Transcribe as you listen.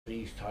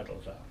these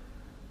titles are.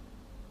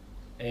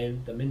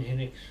 And the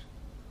Minhineks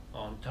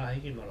on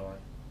Tahiti Marae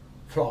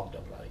flogged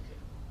the bloody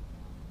thing.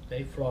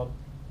 They flogged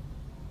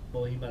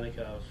Mohi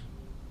Manukau's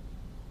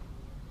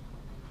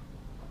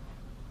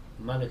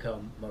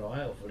Manukau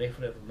Marae, or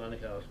Rewharehe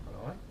Manukau's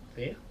Marae,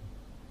 there,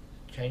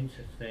 changed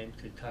its name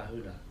to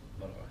Tahuna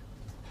Marae.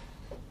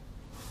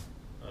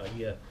 I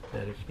hear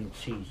that it's been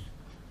seized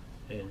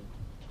and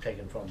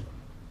taken from them.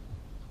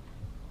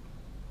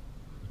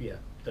 Yeah,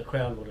 the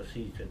Crown would have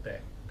seized it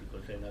back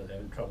because they know they're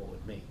in trouble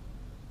with me.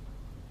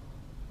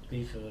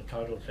 These are the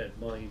titles that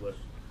Moai was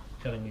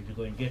telling me to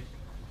go and get.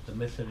 The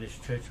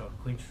Methodist Church on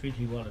Queen Street,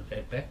 he wanted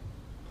that back.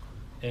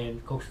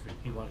 And Cook Street,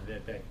 he wanted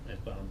that back as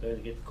well. I'm going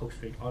to get Cook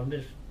Street on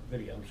this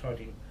video. I'm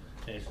citing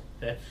as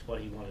that's what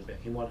he wanted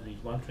back. He wanted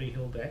his One Tree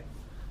Hill back,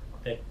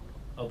 that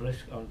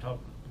obelisk on top,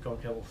 John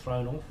Campbell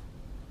thrown off.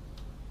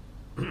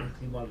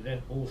 He wanted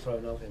that all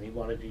thrown off, and he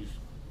wanted his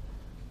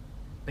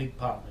big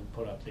parliament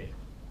put up there.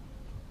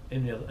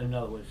 In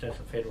other words, that's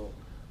a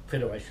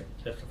federation.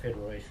 That's a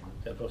federation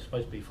that was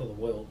supposed to be for the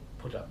world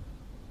put up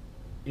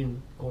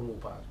in Cornwall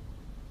Park.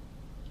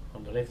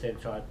 On the left hand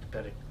side, the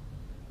paddock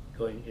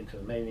going into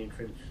the main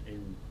entrance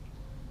in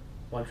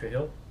One Tree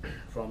Hill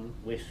from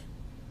west,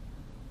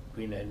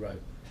 Greenland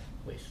Road,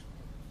 west,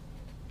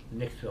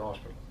 next to the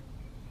hospital.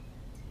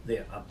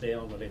 There, up there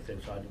on the left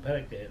hand side, the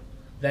paddock there,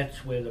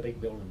 that's where the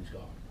big building's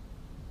gone.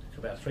 It's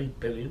about $3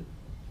 billion,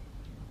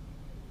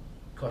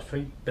 cost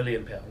 £3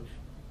 billion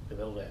to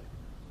build that.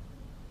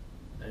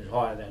 And it's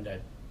higher than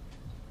that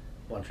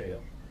One Tree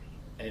Hill,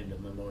 and the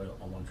memorial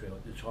on One Tree Hill,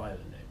 it's higher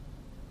than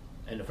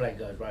that. And the flag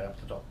goes right up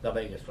the top, the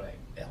biggest flag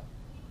out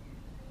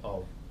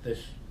of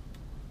this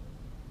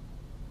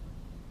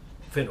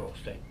federal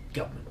state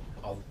government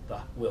of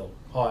the world,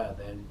 higher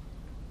than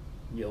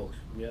New York,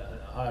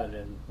 higher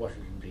than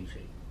Washington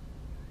DC.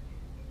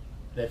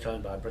 That's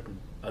owned by Britain,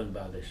 owned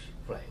by this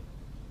flag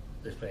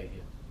here.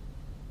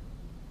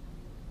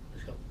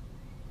 It's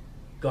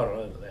got it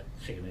over that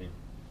second name,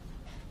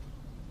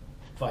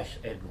 Vice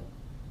Admiral,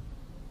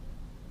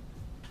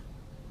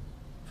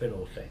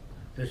 federal state.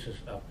 This is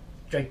a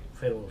straight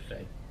federal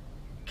state,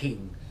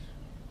 King's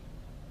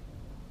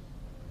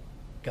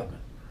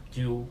government,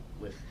 deal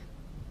with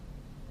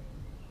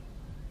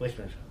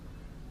Westminster.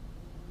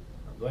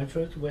 I'm going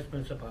through to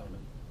Westminster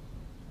Parliament,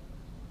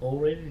 all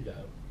ready to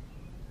go,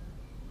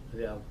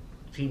 with our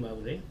team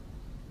over there,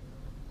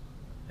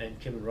 and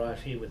Kevin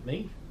Rice here with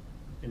me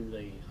in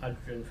the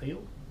hydrogen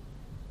field,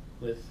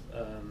 with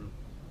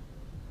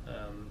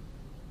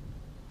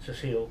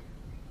Cecile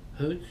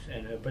Hoods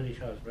and her British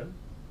husband,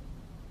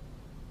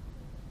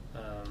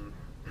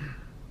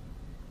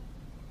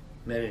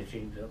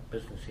 managing the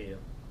business here,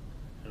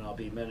 and I'll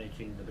be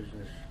managing the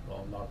business,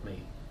 well, not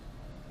me,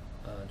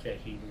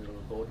 Jackie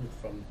Little Gordon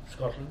from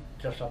Scotland,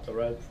 just up the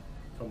road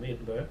from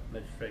Edinburgh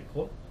Magistrate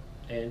Court,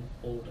 and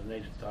all the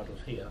native titles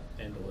here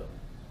and the world,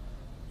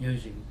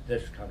 using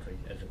this country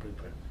as a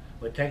blueprint.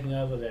 We're taking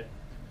over that,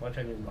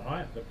 taking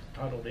Moai, I've got the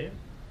title there,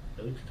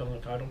 the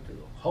Ukitonga title to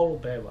the whole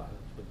of Bear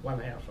Islands with one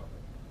house on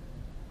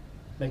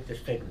it. Make this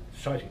statement,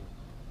 citing,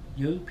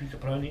 you piece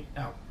of pony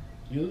out.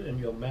 You and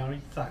your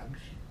Maori thugs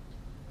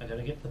are going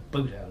to get the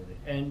boot out of there.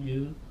 And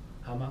you,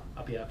 Hama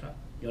Apiata,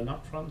 you're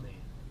not from there.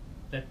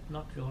 That's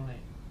not your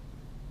name.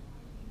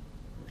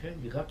 Okay,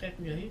 you got that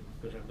in your head?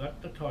 Because I've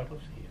got the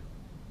titles here.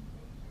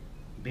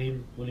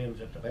 Ben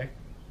Williams at the back,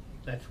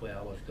 that's where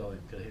I was going,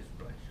 to his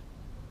place.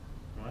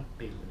 Right,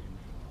 Ben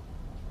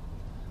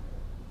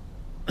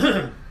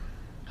Williams.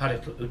 Hare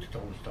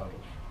Utatonga's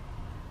titles,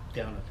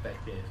 down at the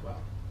back there as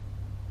well.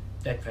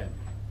 That family,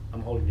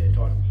 I'm holding their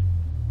titles.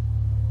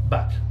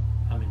 But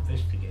I'm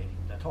investigating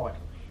the titles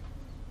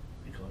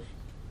because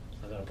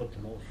I've got to put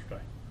them all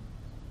straight.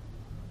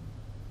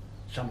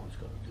 Someone's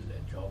got to do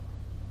that job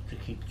to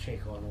keep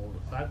check on all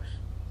the thugs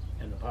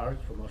and the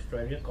pirates from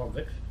Australia,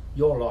 convicts.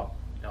 Your lot,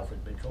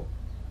 Alfred Mitchell.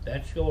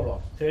 That's your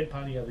lot. Third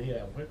party over here,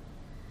 Alfred.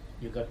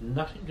 You've got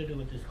nothing to do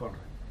with this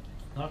contract.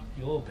 It's not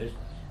your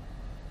business.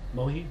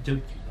 Mohi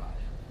duped you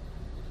guys.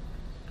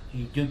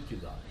 He duped you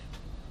guys.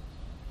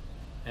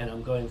 And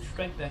I'm going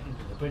straight back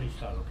into the British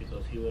title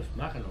because he was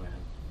mucking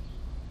around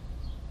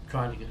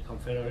trying to get a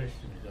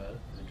confederation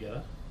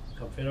together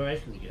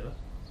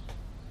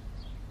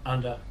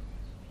under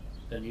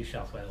the New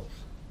South Wales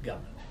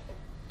government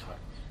titles.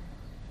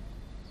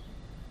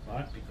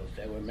 Right? Because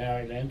they were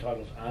Maori land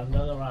titles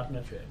under the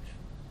Ratana Church.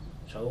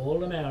 So all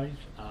the Maoris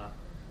are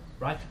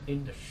right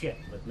in the shit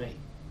with me,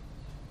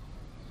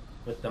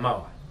 with the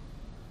Moai.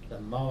 The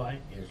Moai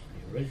is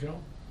the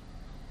original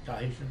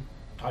Tahitian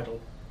title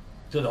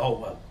to the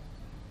whole world.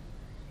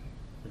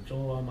 It's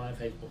all on my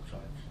Facebook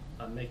sites.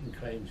 I'm making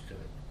claims to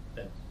it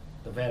that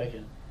the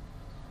Vatican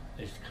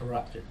is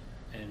corrupted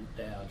and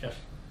they are just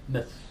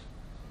myths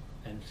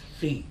and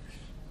thieves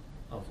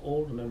of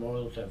all the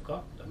memorials they've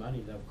got, the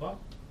money they've got.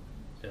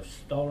 They've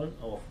stolen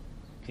off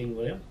King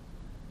William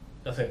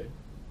III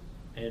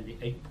and the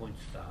 8-point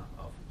star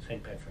of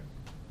St. Patrick.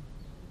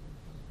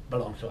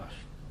 Belongs to us.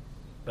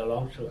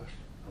 Belongs to us.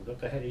 I've got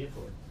the head here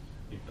for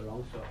it. It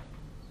belongs to us.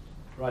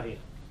 Right here.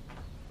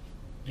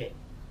 Yeah.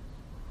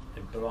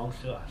 belongs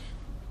to us.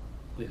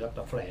 We got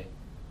the flag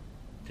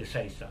to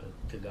say so,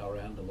 to go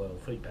around the world,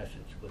 free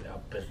passage with our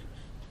business.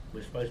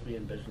 We're supposed to be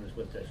in business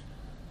with this,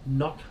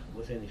 not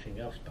with anything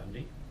else,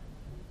 Bundy.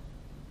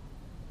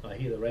 I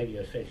hear the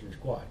radio station's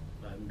quiet.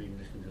 I haven't been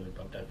listening to it,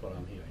 but that's what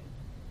I'm hearing.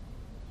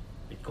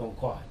 It's gone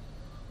quiet.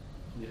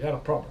 You got a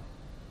problem.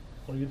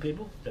 All you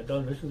people that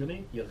don't listen to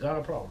me, you got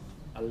a problem.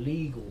 A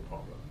legal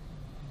problem.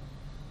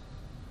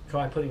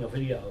 Try putting a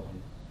video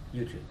on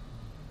YouTube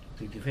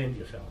to defend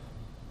yourself.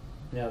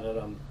 Now that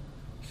I'm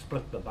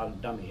split the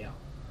dummy out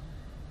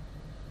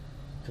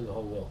to the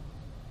whole world.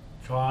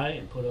 Try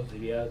and put a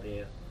video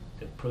there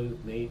to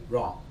prove me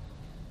wrong.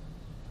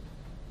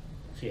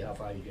 See how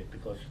far you get,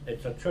 because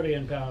it's £1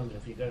 trillion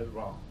if you get it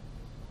wrong.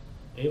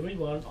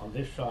 Everyone on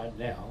this side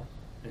now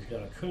has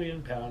got £1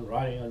 trillion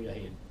riding on your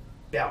head,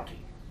 bounty,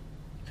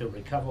 to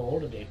recover all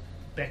the debt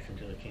back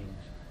into the King's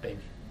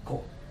Bench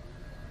Court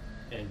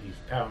and these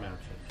Paramount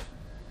checks.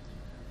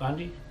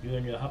 Bundy, you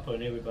and your hupper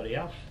and everybody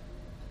else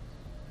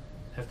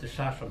have to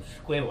start from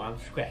square one,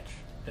 scratch.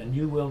 The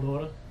New World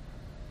Order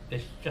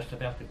is just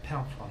about to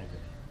pounce on everything.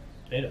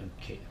 They don't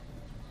care.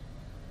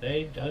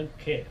 They don't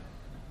care.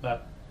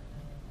 But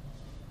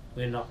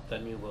we're not the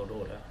New World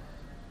Order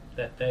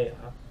that they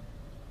are.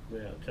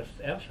 We're just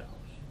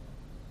ourselves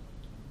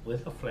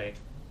with a flag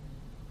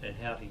and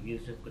how to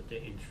use it with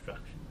the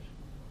instructions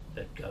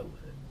that go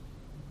with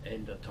it.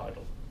 And the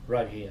title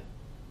right here,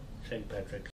 St. Patrick's